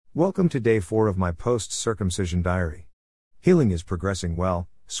Welcome to day 4 of my post-circumcision diary. Healing is progressing well,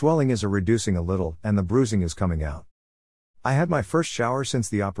 swelling is reducing a little, and the bruising is coming out. I had my first shower since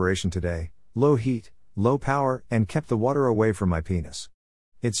the operation today, low heat, low power, and kept the water away from my penis.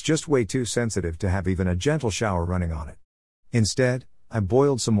 It's just way too sensitive to have even a gentle shower running on it. Instead, I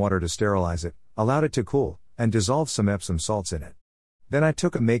boiled some water to sterilize it, allowed it to cool, and dissolved some Epsom salts in it. Then I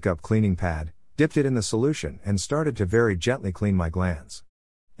took a makeup cleaning pad, dipped it in the solution, and started to very gently clean my glands.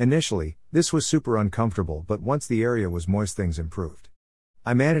 Initially, this was super uncomfortable, but once the area was moist, things improved.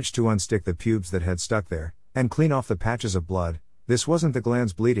 I managed to unstick the pubes that had stuck there, and clean off the patches of blood. This wasn't the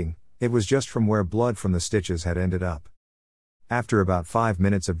glands bleeding, it was just from where blood from the stitches had ended up. After about 5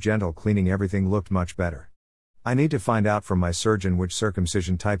 minutes of gentle cleaning, everything looked much better. I need to find out from my surgeon which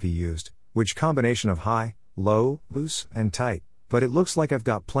circumcision type he used, which combination of high, low, loose, and tight, but it looks like I've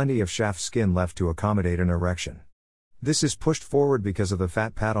got plenty of shaft skin left to accommodate an erection. This is pushed forward because of the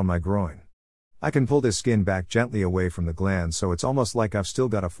fat pad on my groin. I can pull this skin back gently away from the glands, so it's almost like I've still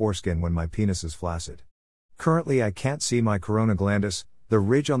got a foreskin when my penis is flaccid. Currently I can't see my corona glandis, the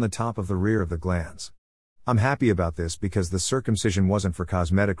ridge on the top of the rear of the glands. I'm happy about this because the circumcision wasn't for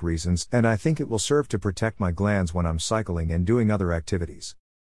cosmetic reasons, and I think it will serve to protect my glands when I'm cycling and doing other activities.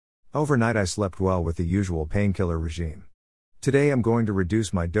 Overnight I slept well with the usual painkiller regime. Today I'm going to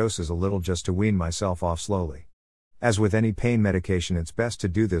reduce my doses a little just to wean myself off slowly. As with any pain medication, it's best to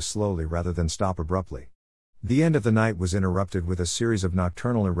do this slowly rather than stop abruptly. The end of the night was interrupted with a series of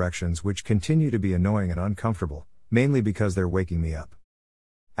nocturnal erections which continue to be annoying and uncomfortable, mainly because they're waking me up.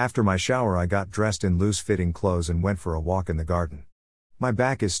 After my shower I got dressed in loose-fitting clothes and went for a walk in the garden. My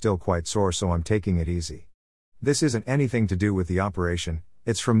back is still quite sore, so I'm taking it easy. This isn't anything to do with the operation,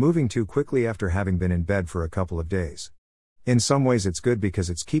 it's from moving too quickly after having been in bed for a couple of days. In some ways it's good because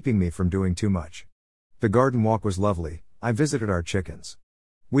it's keeping me from doing too much. The garden walk was lovely. I visited our chickens.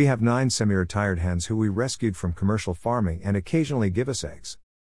 We have 9 semi-retired hens who we rescued from commercial farming and occasionally give us eggs.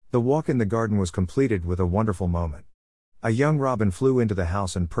 The walk in the garden was completed with a wonderful moment. A young robin flew into the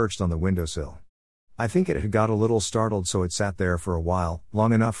house and perched on the windowsill. I think it had got a little startled, so it sat there for a while,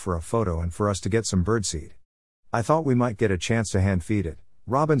 long enough for a photo and for us to get some birdseed. I thought we might get a chance to hand feed it.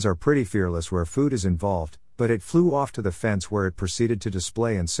 Robins are pretty fearless where food is involved, but it flew off to the fence where it proceeded to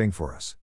display and sing for us.